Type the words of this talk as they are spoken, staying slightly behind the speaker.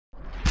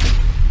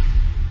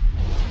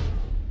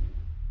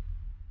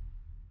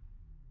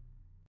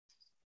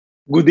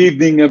Good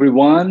evening,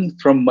 everyone,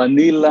 from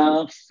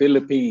Manila,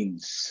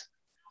 Philippines.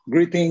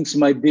 Greetings,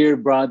 my dear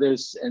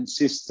brothers and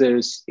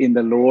sisters in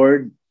the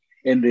Lord,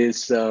 in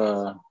this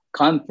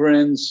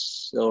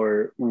conference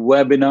or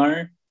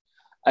webinar.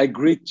 I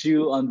greet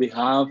you on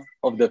behalf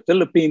of the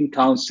Philippine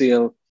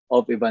Council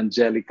of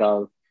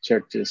Evangelical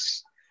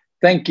Churches.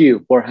 Thank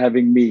you for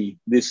having me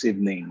this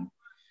evening.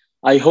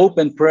 I hope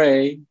and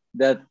pray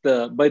that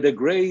by the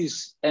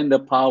grace and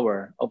the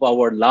power of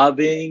our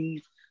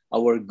loving,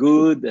 our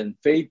good and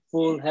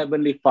faithful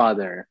Heavenly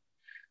Father,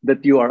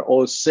 that you are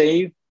all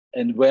safe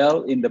and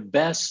well in the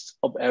best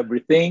of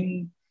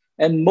everything,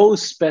 and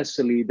most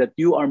especially that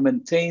you are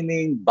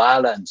maintaining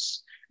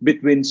balance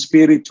between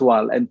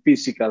spiritual and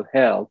physical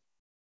health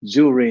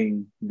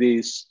during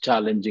these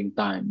challenging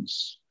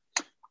times.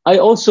 I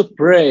also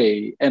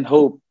pray and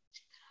hope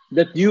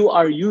that you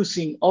are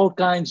using all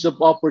kinds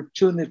of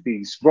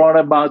opportunities brought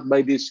about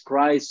by this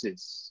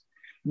crisis,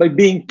 by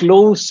being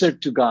closer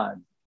to God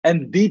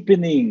and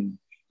deepening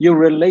your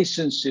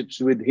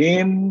relationships with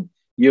Him,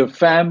 your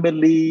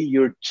family,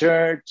 your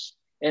church,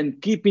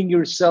 and keeping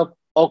yourself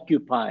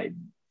occupied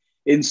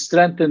in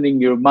strengthening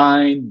your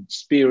mind,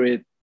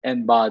 spirit,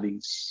 and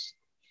bodies.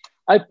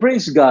 I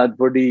praise God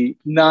for the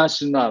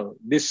national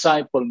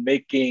disciple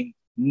making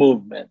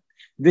movement,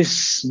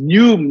 this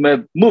new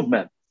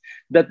movement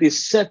that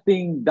is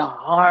setting the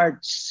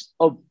hearts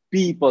of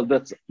people,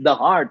 that's the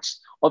hearts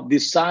of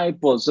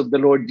disciples of the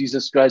Lord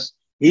Jesus Christ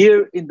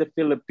here in the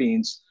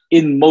Philippines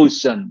in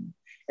motion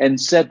and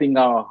setting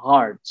our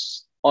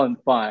hearts on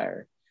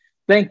fire.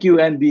 Thank you,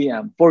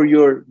 NDM, for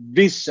your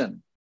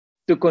vision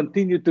to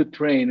continue to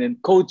train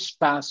and coach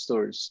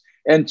pastors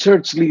and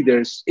church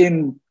leaders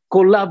in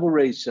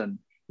collaboration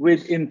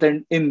with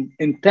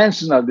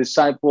intentional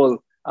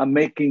disciple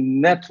making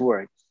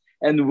network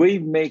and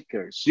wave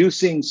makers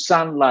using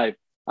Sun Life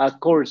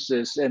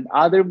courses and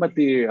other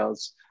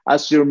materials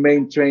as your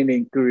main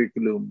training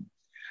curriculum.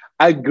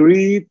 I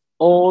greet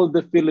all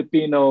the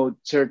Filipino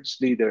church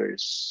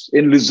leaders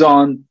in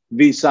Luzon,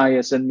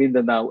 Visayas, and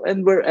Mindanao,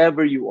 and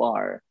wherever you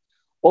are,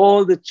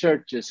 all the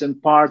churches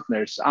and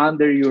partners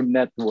under your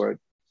network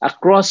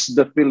across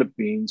the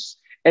Philippines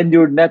and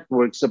your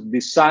networks of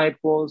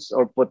disciples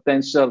or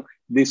potential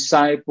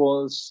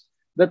disciples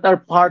that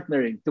are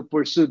partnering to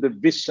pursue the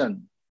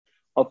vision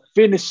of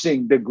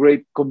finishing the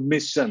Great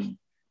Commission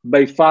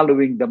by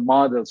following the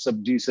models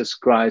of Jesus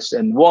Christ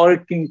and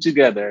working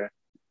together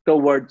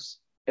towards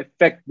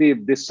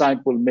effective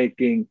disciple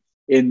making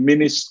in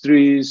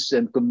ministries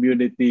and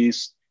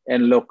communities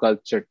and local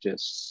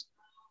churches.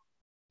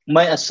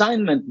 My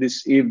assignment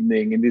this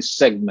evening in this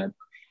segment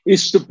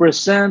is to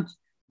present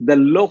the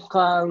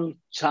local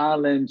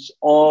challenge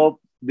of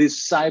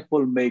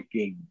disciple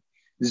making,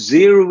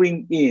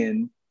 zeroing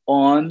in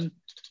on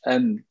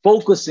and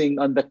focusing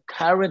on the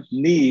current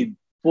need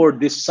for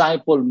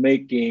disciple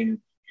making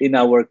in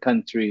our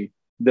country,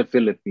 the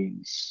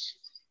Philippines.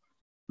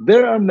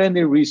 There are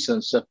many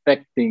reasons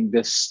affecting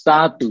the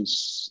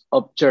status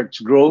of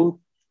church growth,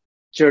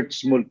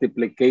 church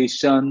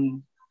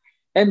multiplication,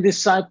 and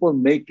disciple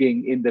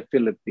making in the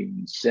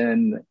Philippines.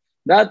 And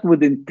that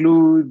would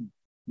include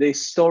the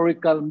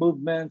historical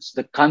movements,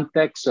 the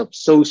context of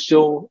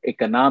socio,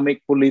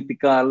 economic,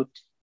 political,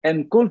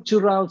 and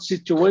cultural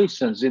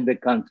situations in the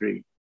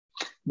country.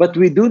 But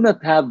we do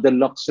not have the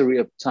luxury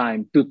of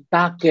time to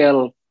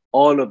tackle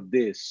all of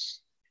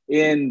this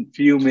in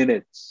few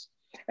minutes.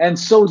 And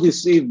so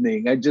this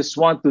evening, I just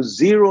want to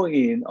zero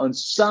in on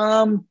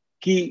some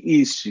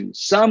key issues,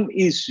 some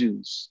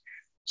issues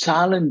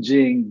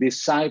challenging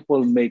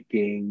disciple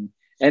making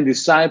and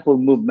disciple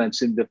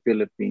movements in the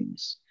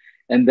Philippines.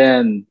 And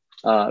then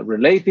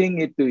relating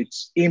it to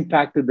its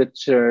impact to the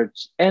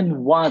church and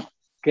what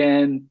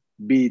can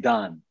be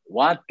done.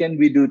 What can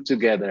we do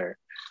together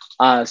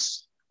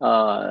as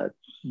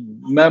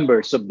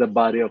members of the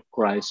body of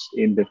Christ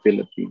in the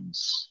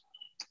Philippines?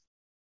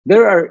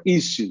 There are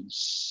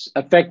issues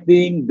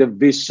affecting the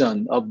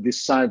vision of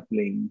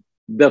discipling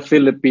the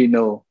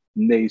Filipino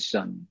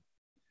nation.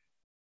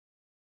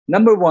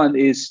 Number one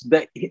is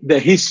the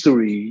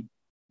history,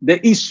 the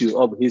issue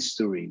of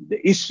history,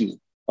 the issue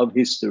of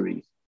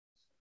history.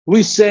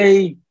 We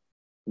say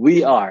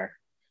we are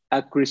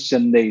a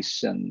Christian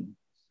nation.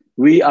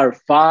 We are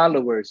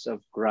followers of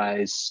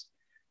Christ.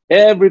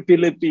 Every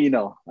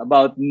Filipino,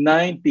 about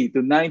 90 to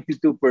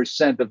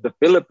 92% of the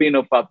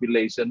Filipino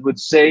population would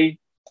say,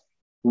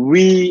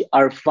 we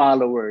are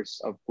followers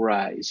of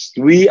Christ.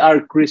 We are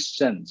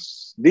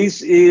Christians.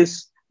 This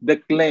is the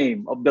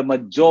claim of the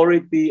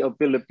majority of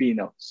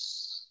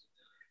Filipinos,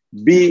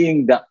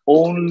 being the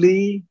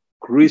only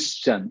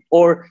Christian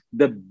or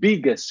the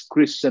biggest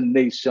Christian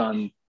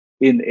nation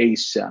in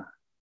Asia.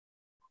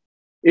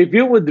 If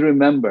you would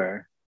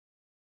remember,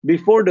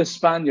 before the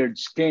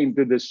Spaniards came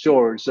to the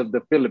shores of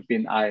the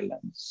Philippine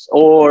Islands,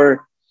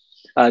 or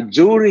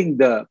during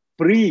the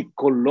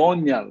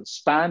pre-colonial,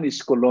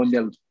 Spanish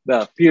colonial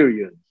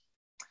period,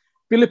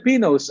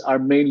 Filipinos are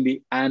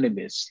mainly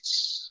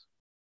animists.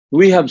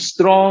 We have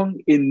strong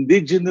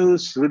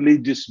indigenous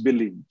religious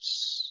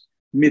beliefs,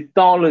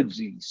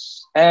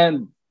 mythologies,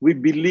 and We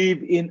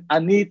believe in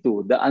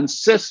Anitu, the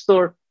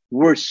ancestor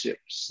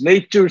worships,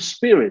 nature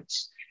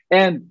spirits,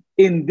 and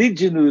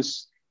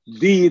indigenous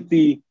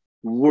deity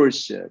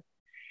worship.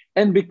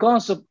 And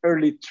because of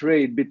early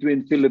trade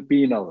between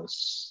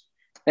Filipinos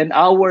and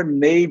our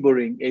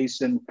neighboring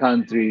Asian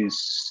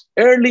countries,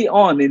 early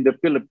on in the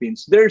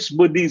Philippines, there's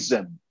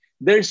Buddhism,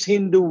 there's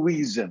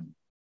Hinduism,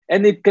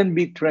 and it can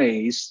be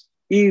traced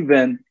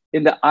even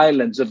in the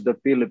islands of the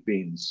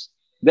Philippines.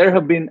 There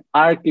have been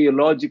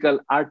archaeological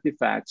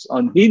artifacts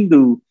on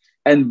Hindu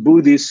and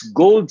Buddhist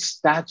gold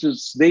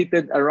statues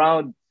dated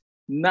around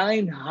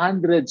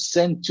 900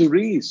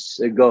 centuries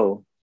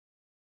ago.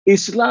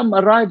 Islam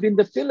arrived in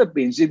the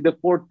Philippines in the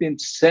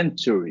 14th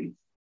century.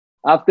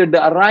 After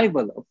the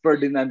arrival of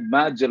Ferdinand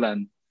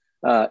Magellan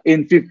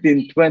in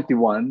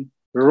 1521,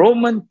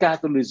 Roman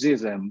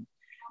Catholicism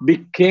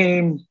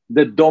became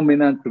the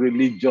dominant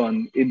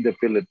religion in the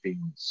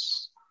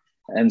Philippines.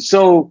 And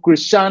so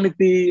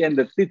Christianity and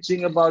the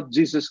teaching about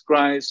Jesus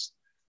Christ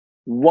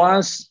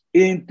was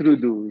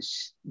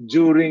introduced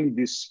during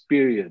this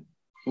period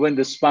when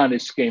the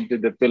Spanish came to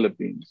the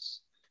Philippines.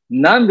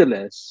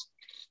 Nonetheless,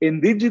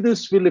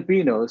 indigenous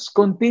Filipinos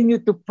continue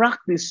to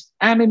practice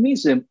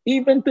animism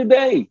even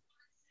today,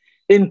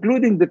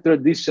 including the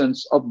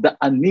traditions of the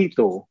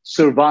Anito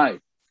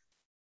survive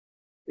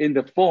in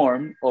the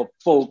form of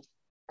folk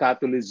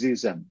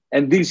Catholicism.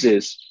 And this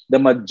is the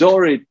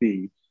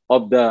majority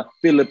of the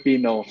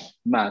Filipino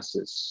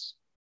masses.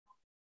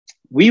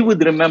 We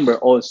would remember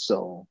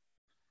also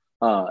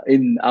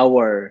in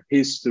our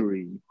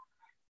history,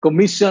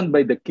 commissioned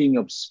by the King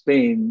of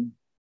Spain,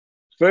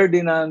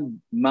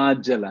 Ferdinand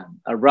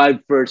Magellan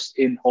arrived first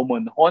in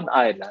Homonhon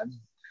Island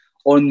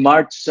on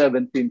March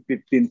 17,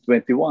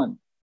 1521,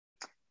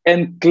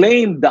 and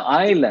claimed the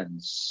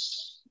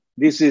islands.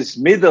 This is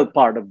middle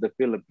part of the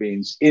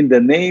Philippines in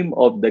the name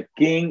of the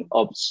King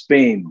of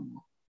Spain.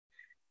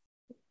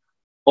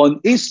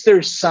 On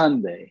Easter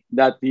Sunday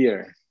that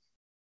year,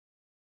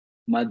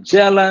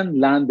 Magellan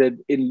landed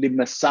in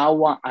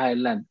Limasawa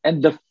Island,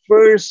 and the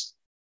first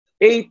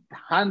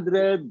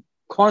 800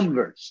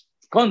 converts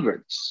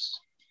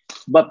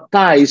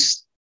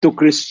baptized to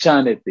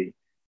Christianity.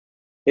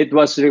 It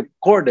was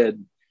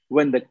recorded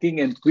when the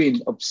King and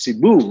Queen of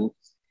Cebu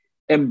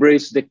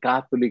embraced the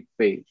Catholic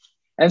faith.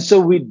 And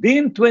so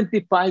within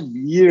 25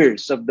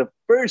 years of the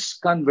first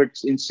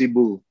converts in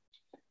Cebu,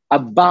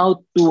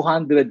 about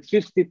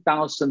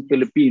 250,000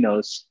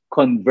 Filipinos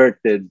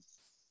converted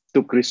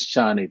to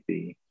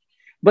Christianity.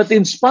 But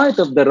in spite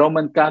of the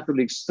Roman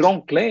Catholic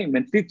strong claim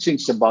and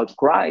teachings about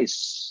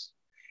Christ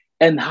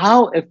and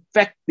how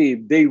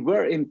effective they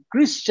were in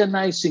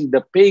Christianizing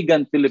the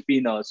pagan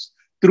Filipinos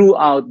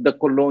throughout the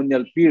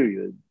colonial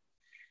period,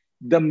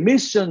 the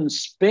mission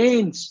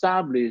Spain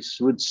established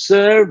would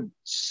serve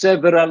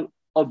several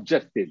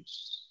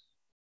objectives.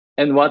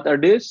 And what are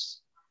these?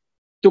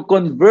 To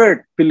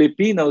convert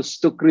Filipinos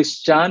to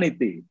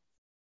Christianity,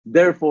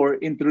 therefore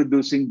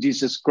introducing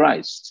Jesus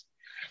Christ.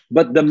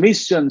 But the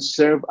missions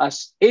serve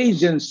as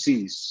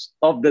agencies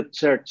of the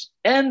church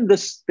and the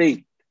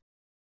state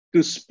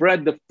to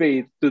spread the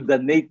faith to the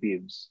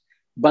natives,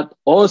 but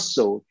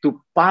also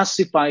to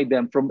pacify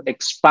them from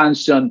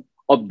expansion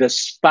of the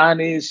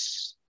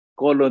Spanish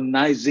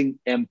colonizing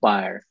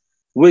empire,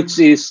 which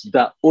is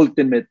the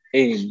ultimate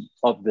aim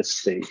of the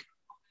state.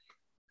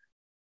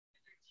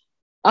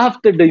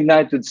 After the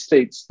United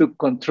States took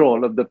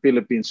control of the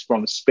Philippines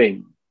from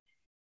Spain,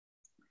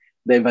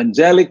 the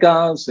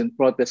evangelicals and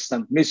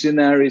Protestant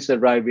missionaries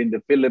arrived in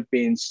the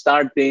Philippines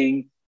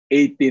starting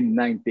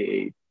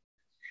 1898.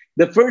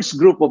 The first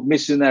group of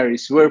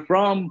missionaries were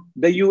from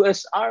the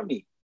US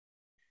Army.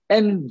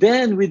 And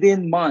then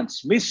within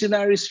months,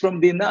 missionaries from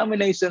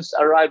denominations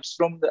arrived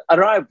from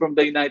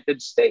the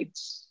United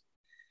States.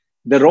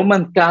 The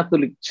Roman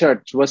Catholic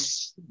Church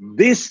was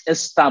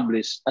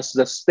disestablished as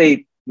the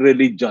state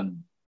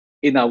religion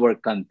in our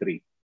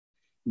country,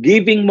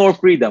 giving more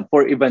freedom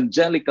for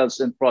evangelicals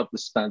and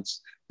Protestants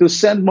to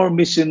send more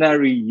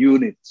missionary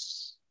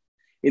units.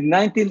 In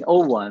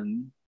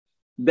 1901,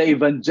 the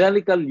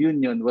Evangelical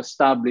Union was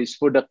established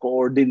for the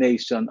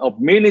coordination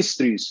of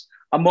ministries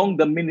among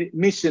the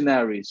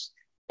missionaries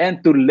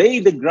and to lay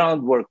the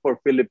groundwork for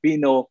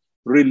Filipino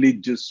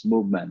religious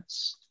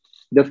movements.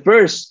 The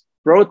first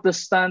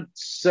Protestant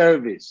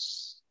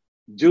service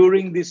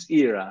during this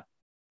era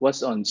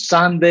was on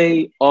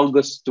Sunday,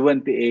 August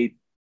 28,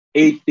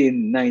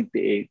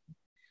 1898.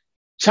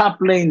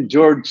 Chaplain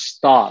George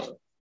Stahl,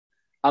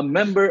 a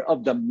member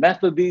of the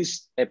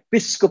Methodist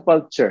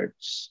Episcopal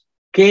Church,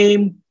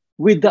 came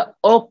with the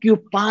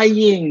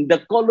occupying, the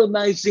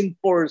colonizing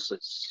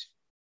forces.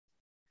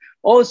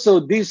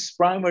 Also, his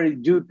primary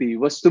duty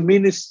was to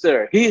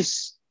minister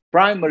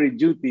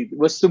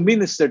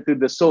to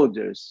the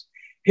soldiers.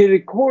 He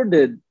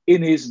recorded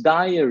in his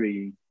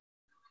diary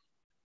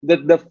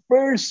that the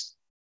first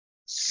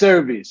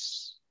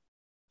service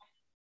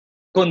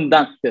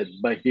conducted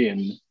by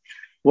him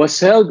was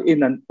held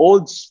in an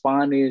old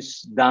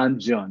Spanish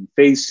dungeon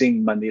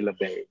facing Manila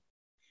Bay.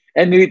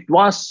 And it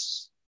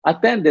was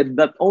attended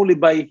not only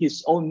by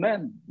his own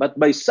men, but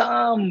by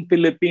some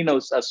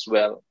Filipinos as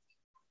well,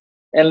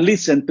 and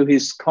listened to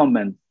his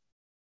comment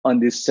on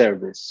this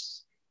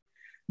service,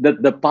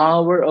 that the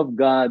power of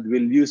God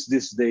will use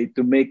this day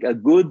to make a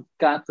good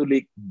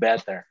Catholic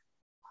better,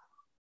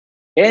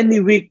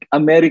 any weak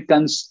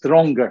American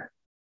stronger,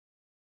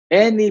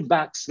 any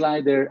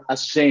backslider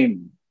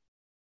ashamed,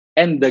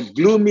 and the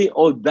gloomy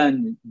old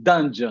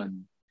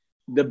dungeon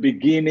the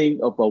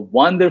beginning of a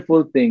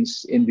wonderful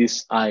things in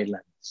these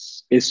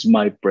islands is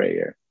my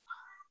prayer.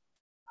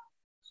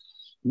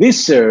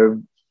 This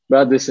serve,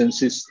 brothers and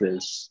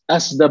sisters,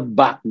 as the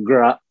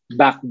backdrop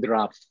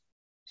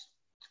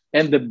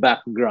and the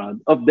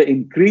background of the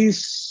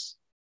increase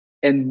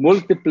and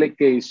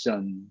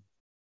multiplication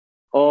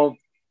of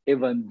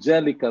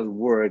evangelical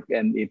work,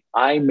 and if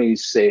I may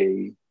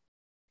say,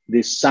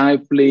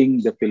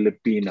 discipling the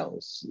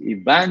Filipinos,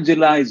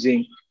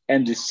 evangelizing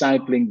and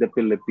discipling the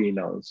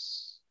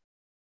Filipinos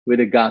with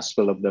the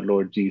gospel of the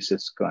Lord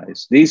Jesus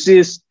Christ. This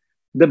is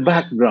the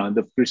background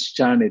of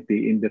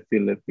Christianity in the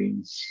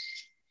Philippines.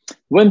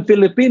 When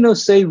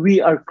Filipinos say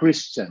we are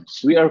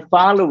Christians, we are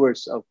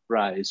followers of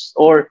Christ,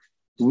 or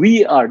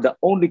we are the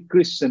only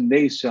Christian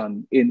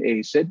nation in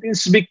Asia,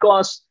 it's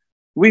because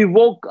we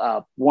woke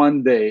up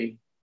one day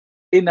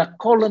in a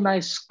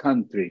colonized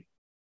country,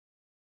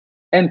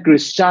 and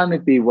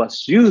Christianity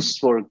was used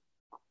for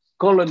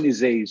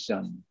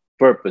colonization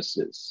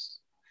purposes.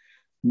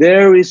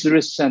 There is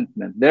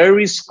resentment, there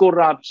is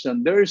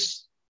corruption,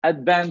 there's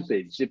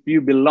advantage if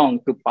you belong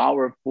to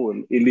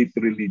powerful elite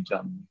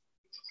religion.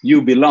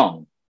 You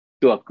belong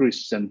to a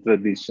Christian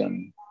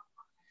tradition.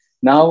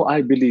 Now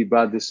I believe,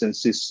 brothers and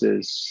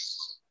sisters,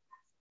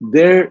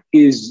 there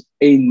is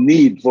a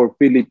need for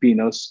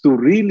Filipinos to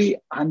really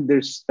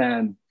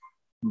understand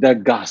the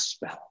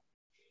gospel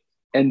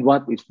and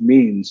what it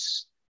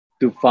means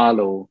to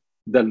follow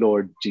the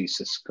Lord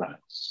Jesus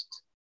Christ.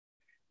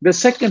 The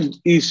second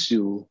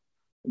issue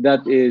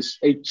that is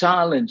a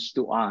challenge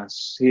to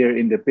us here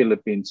in the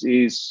Philippines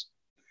is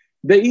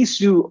the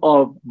issue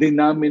of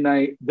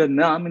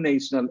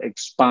denominational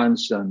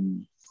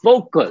expansion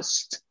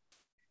focused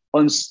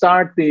on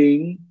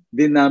starting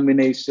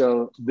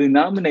denominational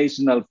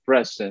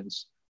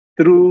presence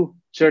through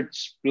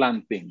church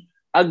planting,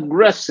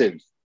 aggressive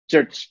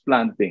church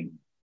planting.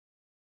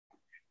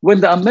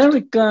 When the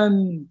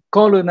American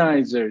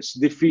colonizers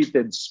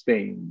defeated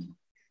Spain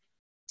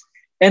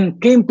and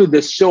came to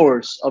the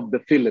shores of the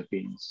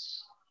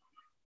Philippines,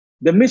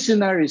 the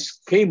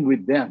missionaries came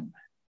with them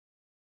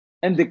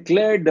and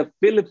declared the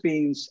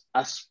Philippines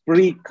as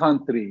free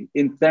country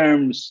in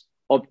terms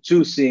of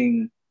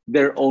choosing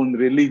their own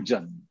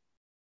religion.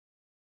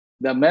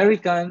 The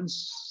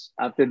Americans,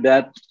 after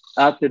that,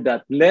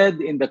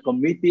 led in the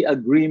committee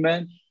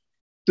agreement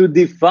to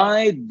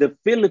divide the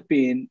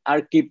Philippine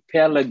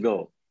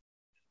archipelago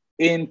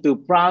into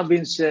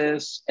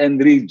provinces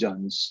and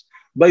regions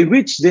by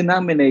which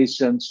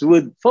denominations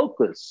would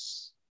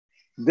focus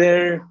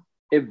their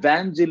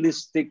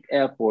evangelistic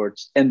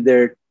efforts and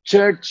their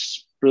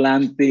church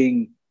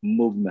planting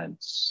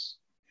movements.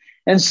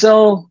 And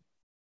so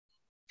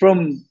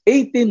from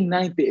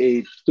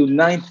 1898 to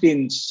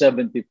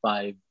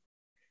 1975,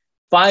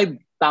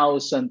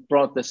 5,000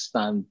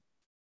 Protestant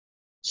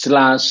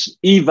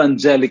 /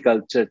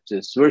 evangelical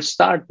churches were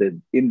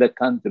started in the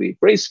country.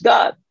 Praise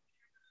God.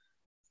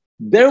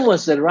 There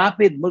was a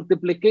rapid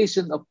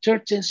multiplication of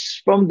churches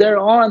from there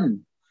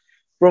on.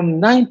 From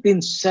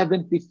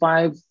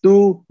 1975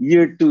 to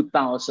year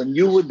 2000,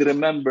 you would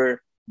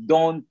remember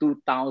Dawn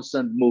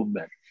 2000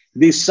 movement.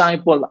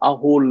 Disciple a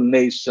whole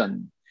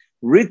nation,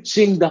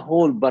 reaching the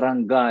whole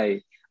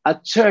barangay, a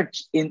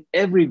church in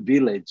every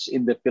village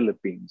in the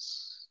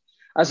Philippines.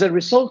 As a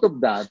result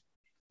of that,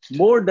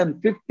 more than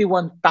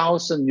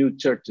 51,000 new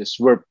churches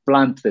were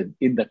planted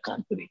in the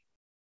country.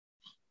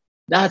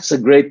 That's a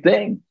great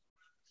thing.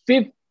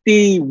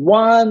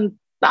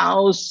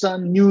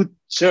 51,000 new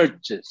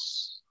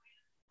churches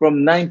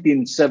from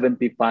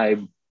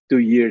 1975 to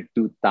year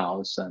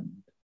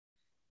 2000.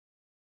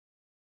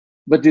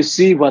 But you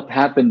see what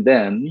happened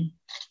then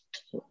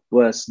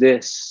was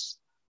this.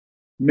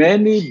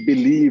 Many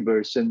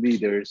believers and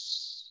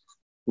leaders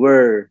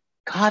were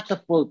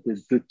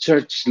catapulted to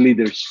church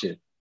leadership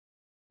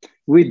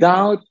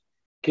without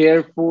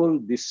careful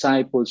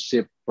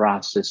discipleship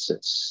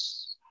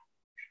processes,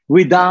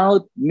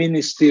 without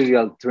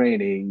ministerial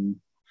training,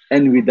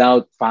 and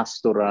without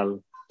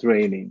pastoral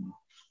training.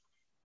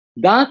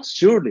 That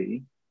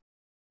surely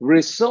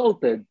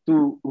resulted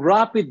to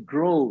rapid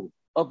growth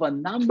of a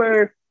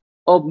number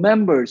of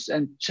members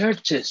and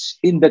churches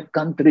in the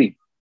country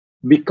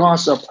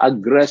because of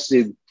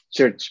aggressive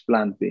church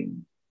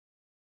planting.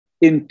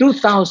 In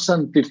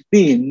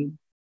 2015,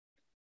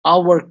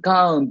 our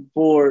count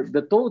for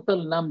the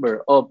total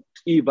number of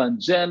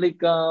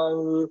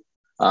evangelical,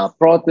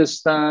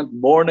 Protestant,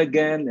 born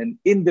again, and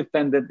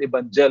independent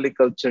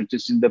evangelical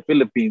churches in the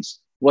Philippines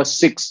was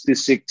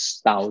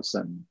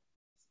 66,000.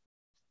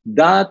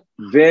 That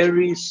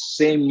very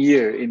same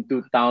year in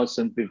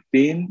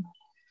 2015,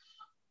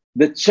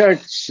 the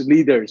church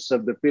leaders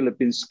of the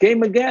Philippines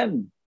came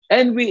again,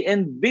 and we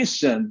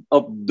envisioned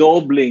of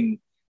doubling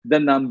the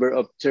number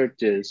of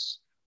churches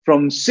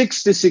from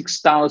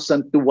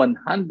 66,000 to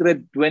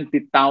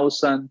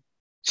 120,000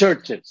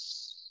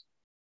 churches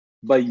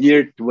by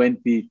year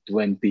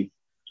 2020.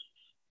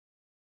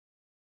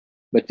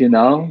 But you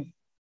know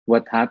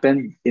what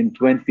happened in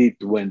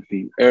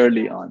 2020,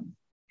 early on?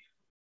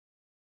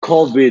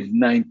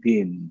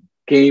 COVID-19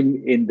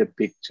 came in the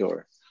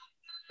picture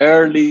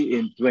early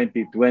in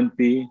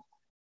 2020.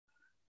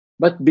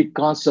 But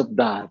because of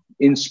that,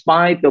 in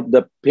spite of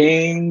the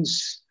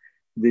pains,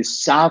 the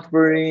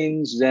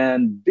sufferings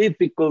and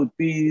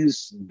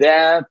difficulties,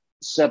 death,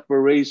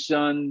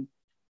 separation,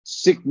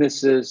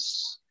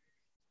 sicknesses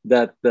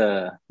that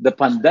the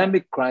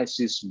pandemic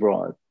crisis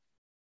brought,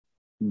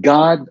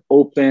 God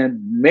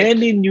opened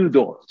many new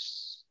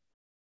doors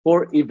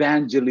for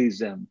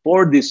evangelism,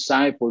 for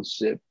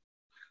discipleship,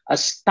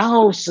 as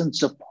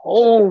thousands of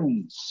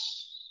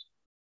homes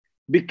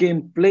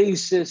became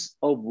places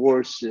of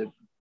worship,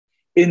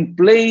 in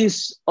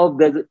place of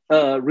the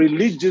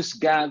religious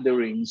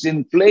gatherings,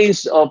 in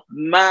place of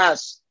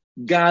mass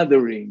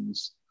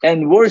gatherings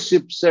and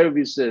worship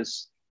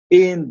services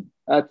in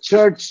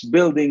church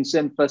buildings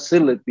and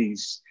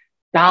facilities.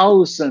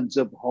 Thousands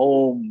of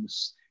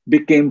homes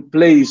became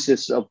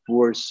places of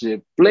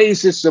worship,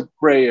 places of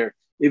prayer,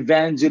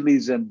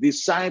 evangelism,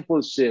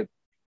 discipleship,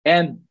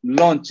 and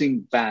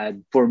launching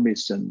pad for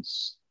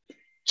missions.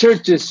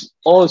 Churches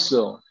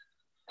also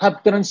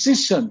have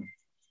transitioned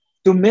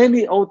to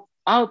many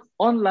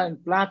online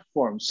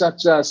platforms,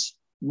 such as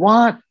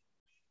what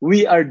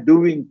we are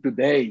doing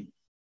today.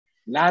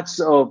 Lots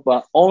of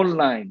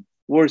online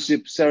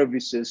worship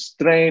services,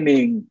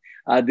 training,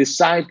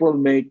 disciple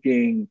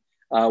making,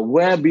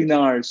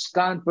 webinars,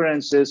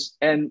 conferences,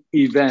 and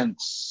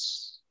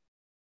events.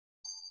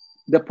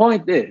 The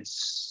point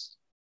is,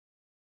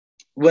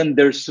 when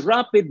there's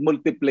rapid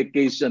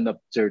multiplication of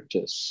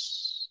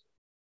churches,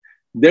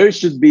 there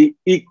should be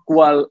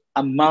equal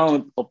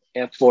amount of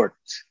effort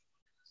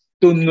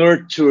to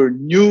nurture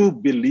new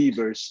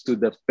believers to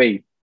the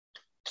faith,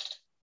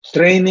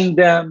 training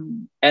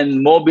them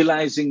and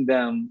mobilizing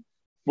them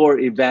for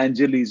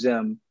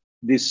evangelism,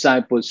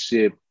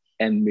 discipleship,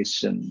 and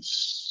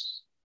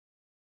missions.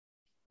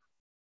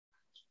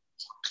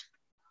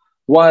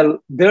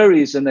 While there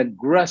is an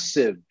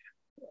aggressive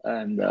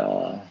and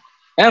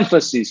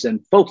emphasis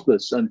and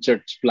focus on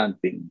church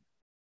planting,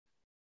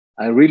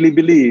 I really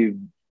believe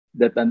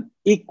that an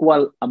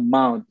equal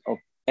amount of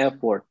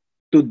effort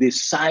to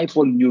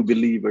disciple new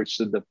believers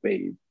to the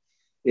faith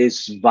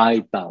is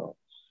vital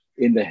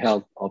in the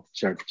health of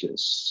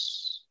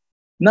churches.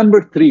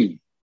 Number three,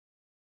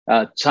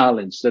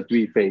 challenge that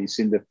we face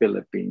in the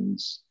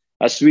Philippines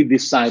as we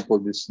disciple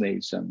this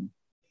nation.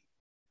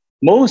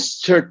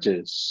 Most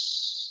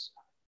churches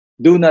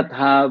do not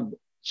have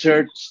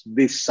church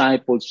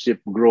discipleship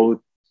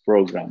growth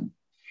program.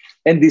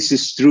 And this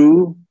is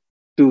true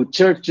to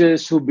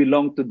churches who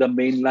belong to the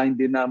mainline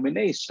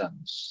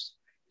denominations,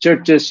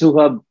 churches who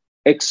have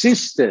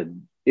existed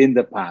in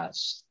the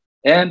past,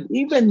 and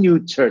even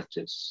new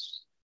churches.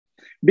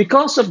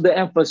 Because of the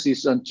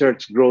emphasis on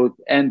church growth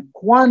and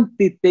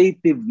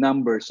quantitative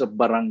numbers of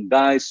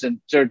barangays and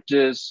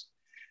churches,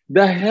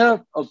 the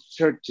health of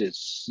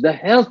churches, the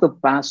health of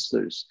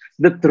pastors,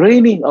 the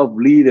training of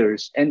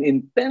leaders, and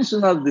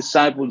intentional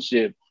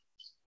discipleship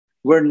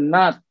were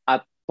not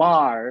at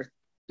par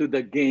to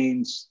the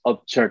gains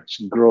of church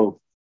growth.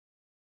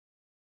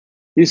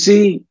 You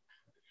see,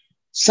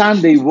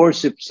 Sunday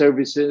worship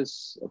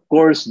services, of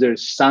course,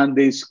 there's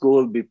Sunday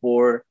school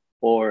before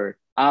or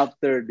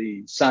after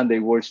the Sunday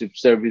worship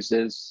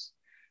services.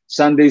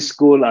 Sunday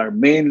school are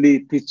mainly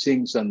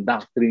teachings on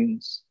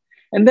doctrines.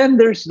 And then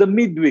there's the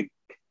midweek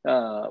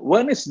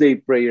Wednesday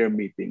prayer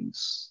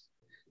meetings,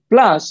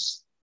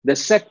 plus the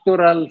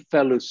sectoral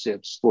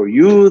fellowships for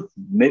youth,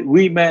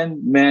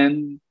 women,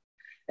 men.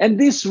 And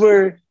these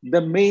were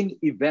the main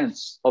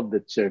events of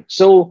the church.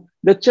 So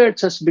the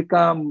church has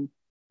become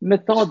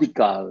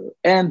methodical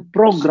and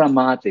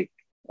programmatic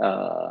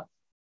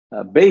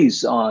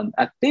based on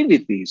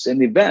activities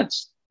and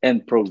events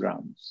and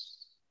programs.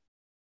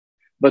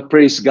 But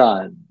praise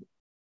God,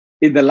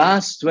 in the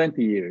last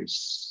 20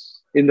 years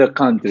in the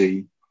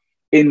country,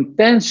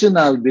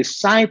 intentional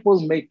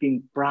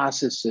disciple-making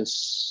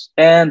processes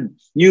and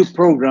new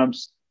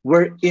programs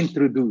were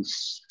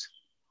introduced.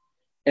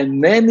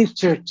 And many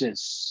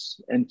churches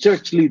and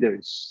church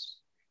leaders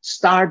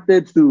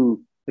started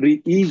to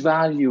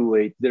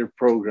reevaluate their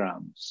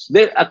programs,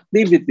 their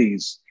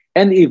activities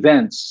and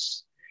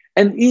events,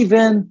 and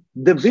even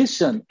the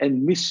vision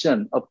and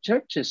mission of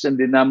churches and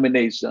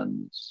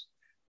denominations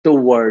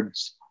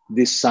towards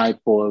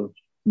disciple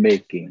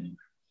making.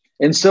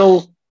 And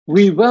so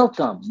we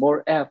welcome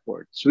more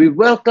efforts. We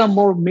welcome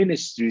more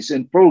ministries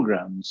and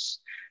programs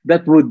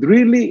that would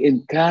really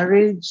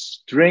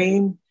encourage,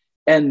 train,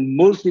 and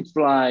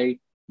multiply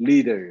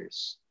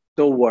leaders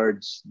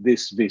towards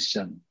this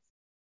vision.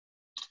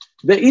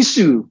 The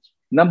issue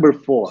number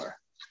 4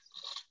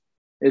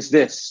 is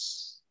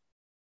this: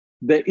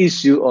 the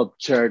issue of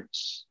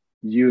church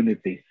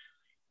unity.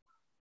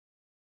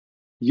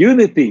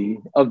 Unity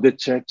of the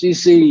church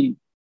is a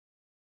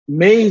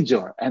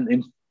major and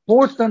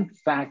important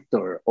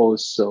factor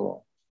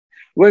also,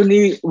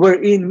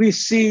 wherein we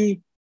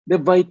see the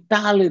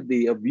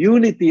vitality of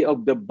unity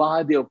of the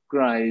body of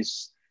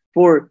Christ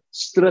for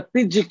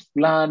strategic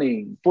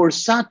planning, for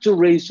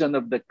saturation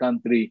of the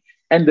country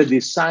and the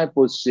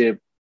discipleship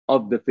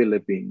of the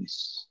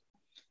Philippines.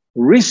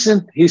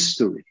 Recent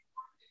history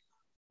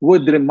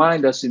would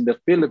remind us in the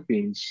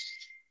Philippines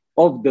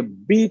of the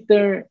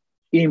bitter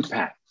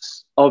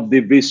impacts of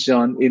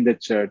division in the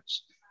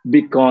church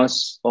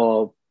because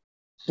of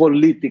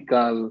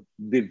political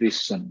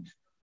division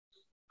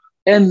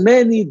and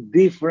many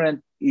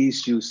different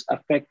issues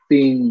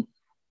affecting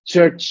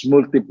church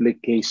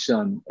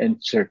multiplication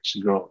and church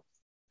growth.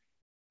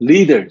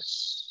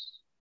 Leaders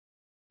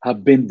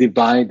have been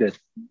divided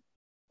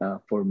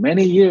for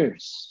many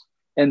years,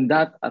 and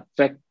that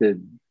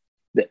affected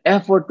the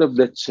effort of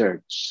the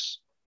church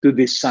to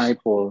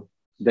disciple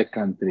the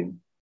country.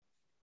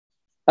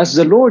 As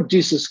the Lord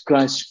Jesus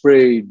Christ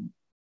prayed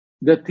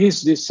that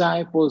his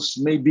disciples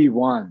may be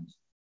one,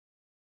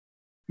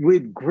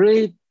 with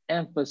great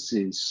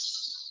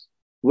emphasis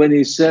when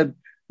he said,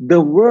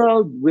 "The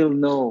world will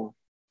know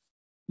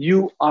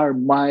you are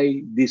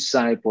my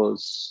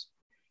disciples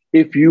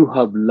if you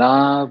have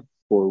love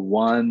for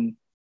one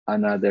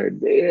another."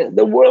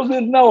 The world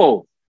will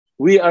know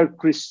we are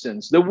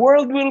Christians. The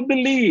world will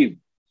believe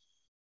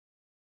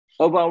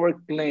of our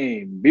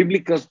claim,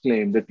 biblical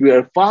claim, that we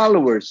are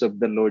followers of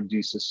the Lord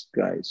Jesus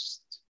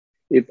Christ.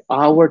 If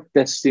our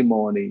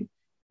testimony,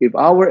 if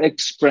our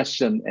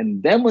expression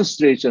and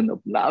demonstration of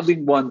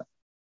loving one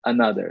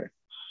another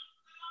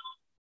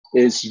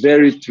is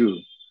very true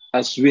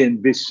as we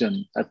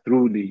envision a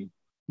truly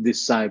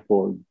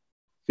discipled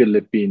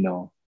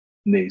Filipino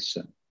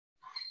nation.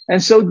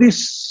 And so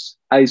this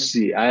I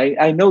see.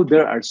 I know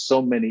there are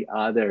so many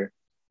other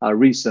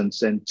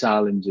reasons and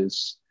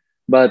challenges,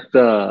 but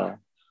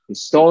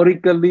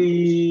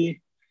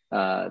historically,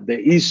 the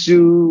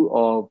issue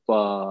of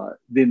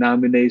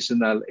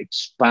denominational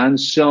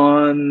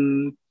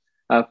expansion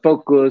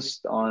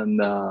focused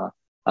on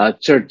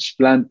church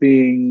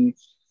planting,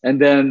 and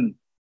then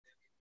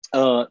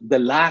the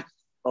lack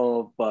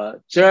of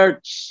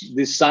church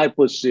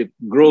discipleship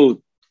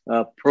growth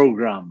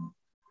program.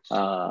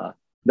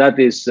 That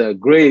is a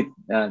great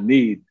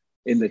need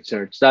in the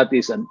church. That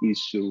is an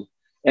issue.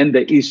 And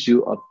the issue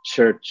of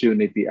church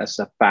unity as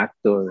a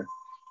factor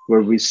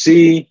where we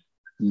see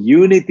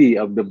unity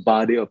of the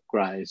body of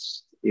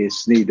Christ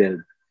is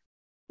needed.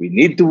 We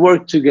need to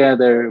work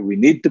together. We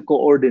need to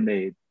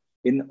coordinate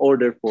in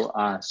order for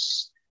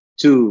us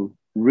to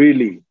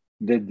really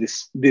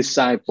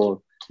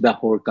disciple the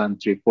whole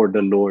country for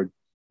the Lord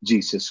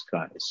Jesus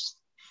Christ.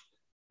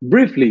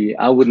 Briefly,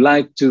 I would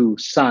like to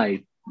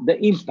cite the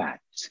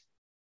impact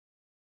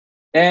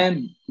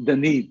and the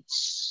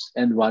needs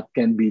and what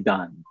can be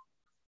done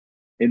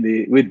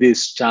with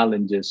these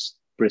challenges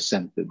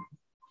presented.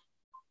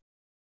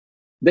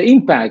 The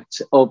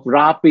impact of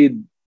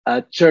rapid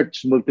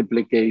church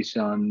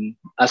multiplication,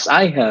 as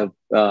I have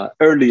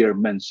earlier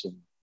mentioned,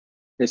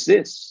 is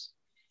this.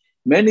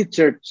 Many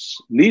church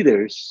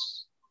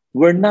leaders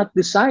were not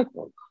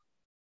discipled.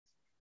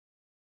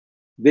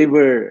 They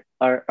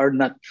are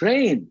not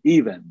trained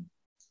even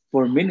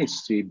for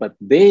ministry, but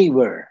they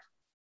were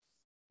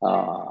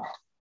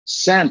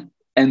sent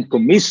and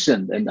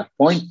commissioned and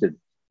appointed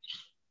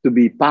to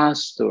be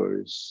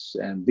pastors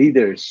and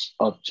leaders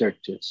of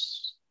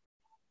churches.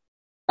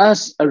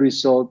 As a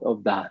result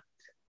of that,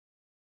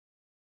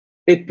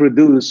 it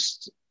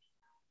produced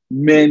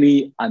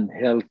many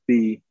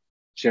unhealthy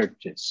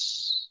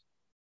churches,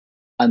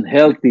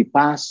 unhealthy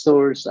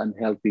pastors,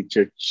 unhealthy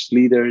church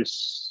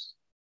leaders,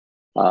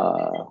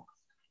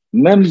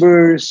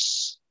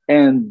 members,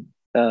 and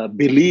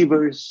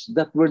believers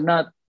that were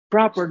not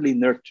properly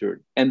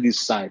nurtured and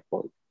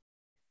discipled,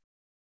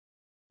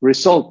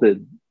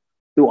 resulted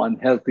to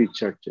unhealthy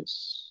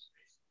churches.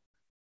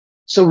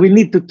 So we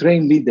need to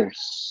train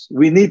leaders.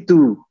 We need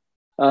to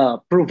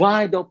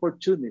provide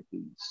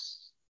opportunities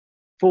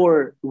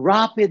for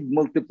rapid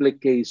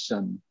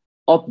multiplication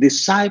of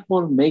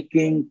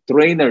disciple-making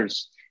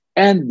trainers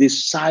and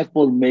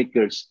disciple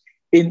makers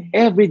in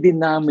every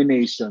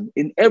denomination,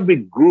 in every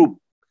group,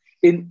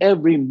 in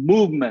every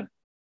movement,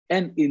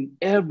 and in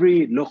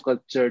every local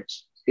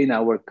church in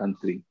our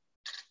country.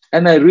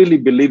 And I really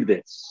believe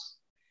this.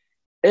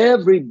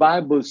 Every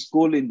Bible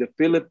school in the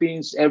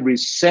Philippines, every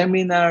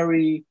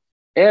seminary,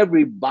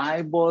 every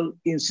Bible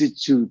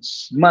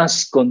institutes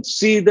must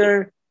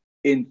consider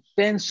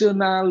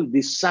intentional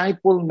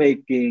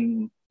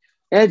disciple-making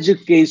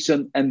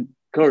education and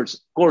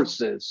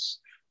courses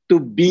to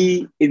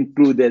be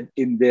included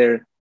in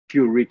their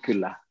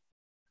curricula.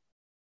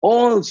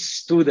 All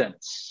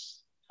students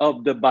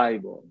of the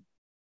Bible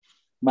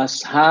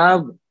must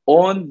have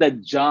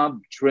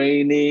on-the-job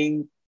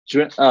training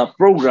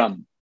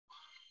program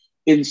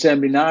in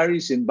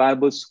seminaries, in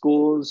Bible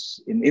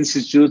schools, in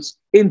institutes,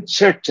 in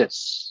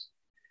churches.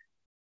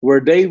 where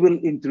they will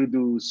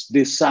introduce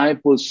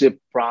discipleship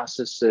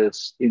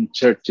processes in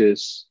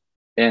churches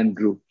and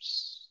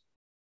groups.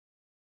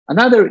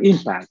 Another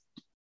impact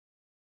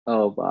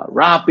of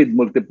rapid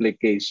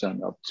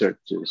multiplication of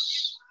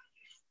churches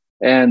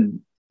and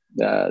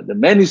the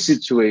many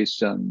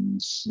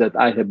situations that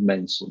I have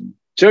mentioned.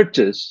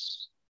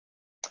 Churches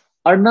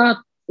are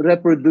not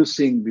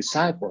reproducing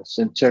disciples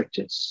in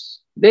churches.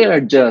 They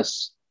are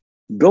just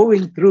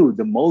going through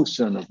the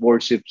motion of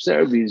worship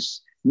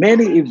service,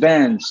 many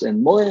events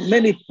and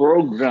many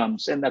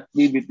programs and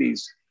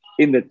activities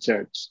in the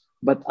church,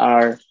 but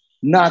are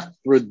not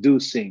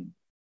producing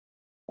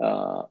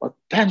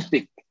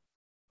authentic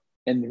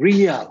and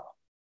real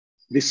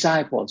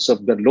disciples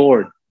of the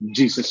Lord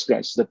Jesus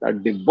Christ that are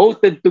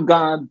devoted to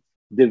God,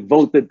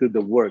 devoted to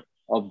the work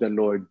of the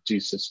Lord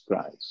Jesus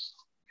Christ.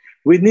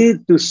 We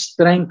need to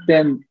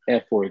strengthen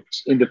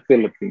efforts in the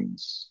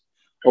Philippines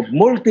of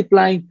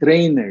multiplying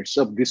trainers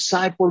of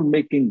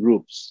disciple-making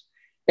groups.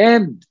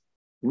 And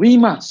we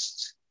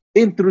must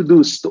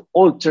introduce to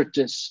all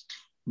churches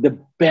the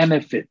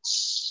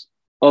benefits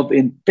of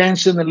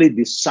intentionally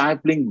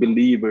discipling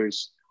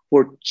believers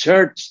for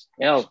church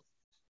health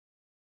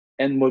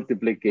and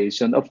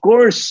multiplication. Of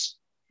course,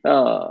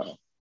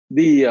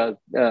 the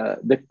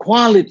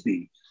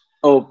quality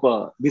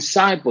of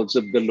disciples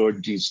of the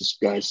Lord Jesus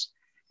Christ.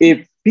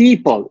 If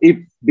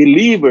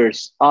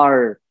believers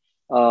are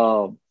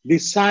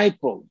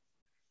discipled,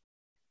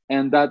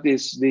 and that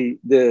is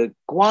the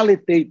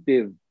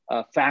qualitative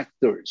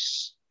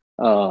factors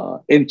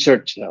in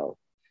church health,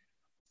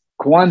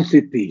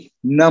 quantity,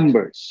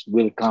 numbers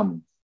will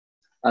come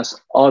as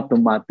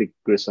automatic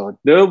result.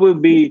 There will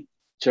be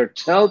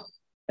church health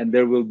and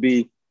there will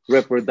be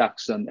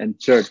reproduction and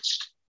church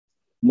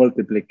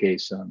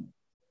multiplication.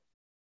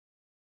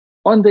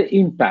 On the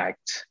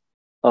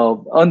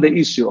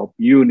issue of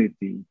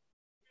unity,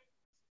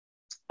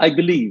 I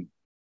believe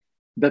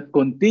that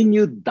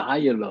continued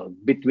dialogue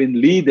between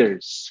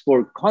leaders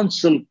for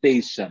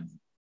consultation,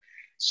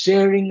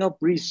 sharing of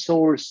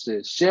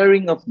resources,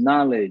 sharing of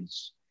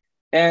knowledge,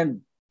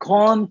 and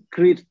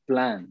concrete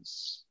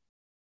plans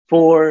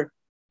for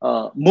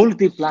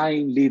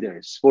multiplying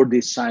leaders for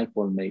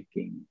disciple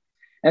making.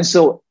 And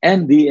so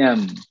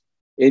NDM,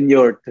 in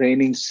your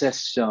training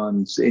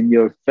sessions, in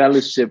your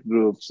fellowship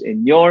groups,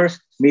 in your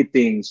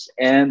meetings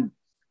and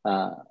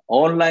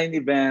online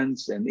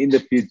events, and in the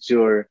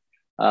future,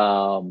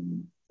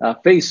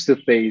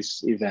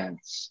 face-to-face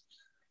events,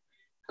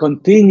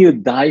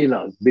 continued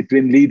dialogue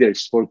between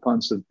leaders for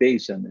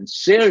consultation and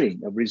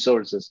sharing of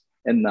resources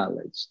and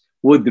knowledge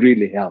would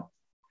really help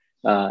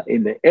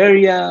in the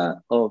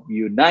area of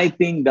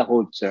uniting the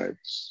whole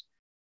church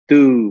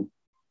to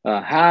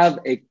have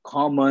a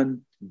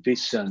common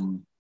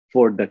vision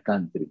for the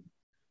country.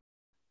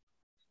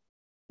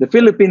 The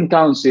Philippine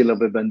Council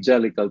of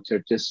Evangelical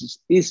Churches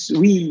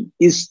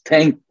is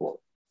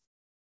thankful,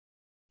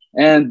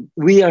 and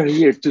we are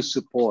here to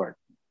support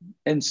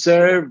and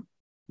serve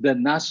the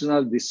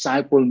national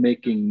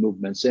disciple-making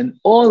movements and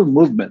all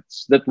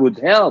movements that would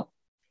help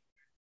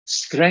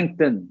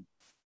strengthen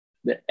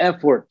the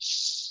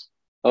efforts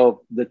of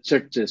the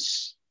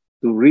churches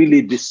to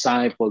really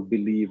disciple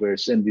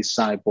believers and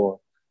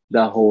disciple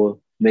the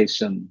whole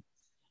nation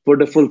for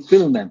the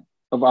fulfillment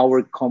of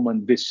our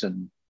common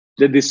vision,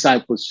 the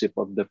discipleship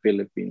of the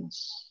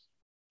Philippines.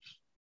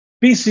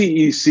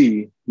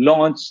 PCEC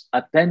launched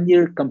a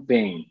 10-year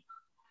campaign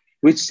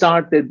which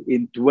started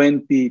in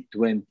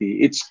 2020.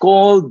 It's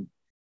called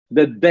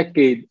the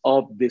Decade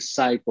of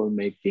Disciple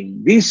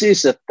Making. This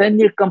is a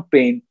 10-year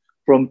campaign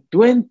from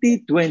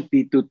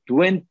 2020 to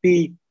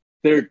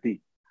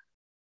 2030.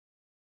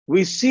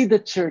 We see the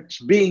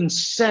church being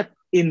set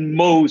in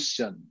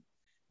motion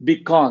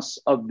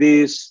because of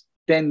this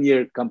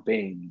 10-year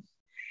campaign.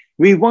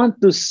 We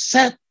want to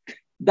set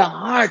the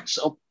hearts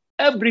of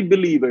every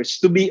believer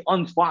to be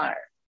on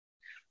fire,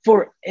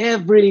 for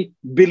every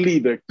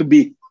believer to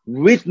be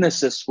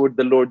witnesses for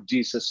the Lord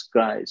Jesus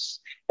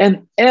Christ,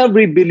 and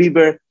every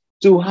believer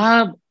to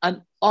have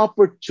an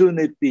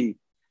opportunity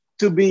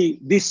to be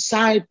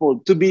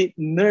discipled, to be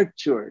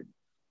nurtured,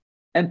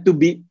 and to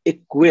be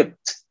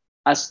equipped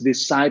as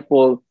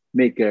disciple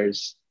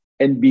makers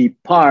and be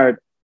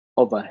part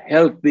of a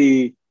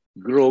healthy,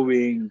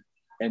 growing,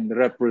 and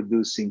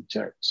reproducing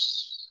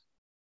church.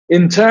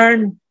 In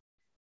turn,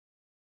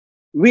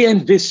 we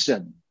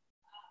envision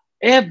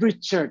every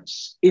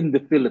church in the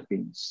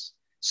Philippines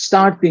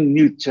starting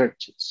new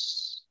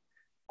churches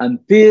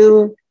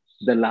until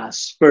the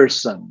last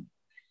person,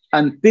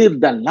 until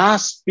the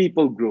last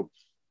people group,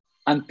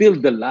 until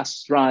the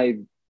last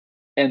tribe,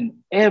 and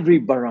every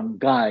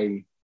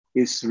barangay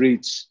is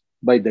reached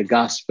by the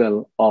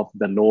gospel of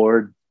the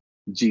Lord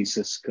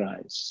Jesus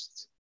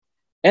Christ.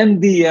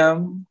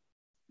 NDM,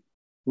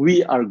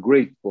 we are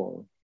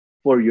grateful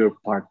for your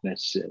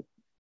partnership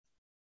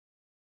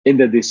in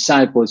the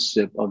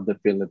discipleship of the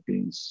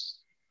Philippines.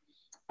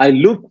 I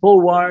look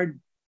forward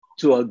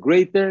to a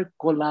greater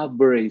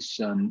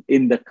collaboration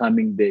in the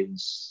coming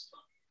days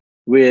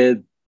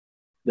with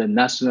the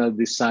National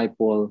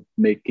Disciple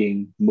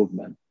Making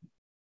Movement.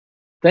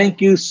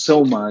 Thank you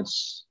so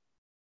much,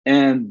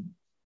 and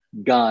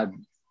God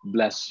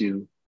bless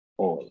you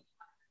all.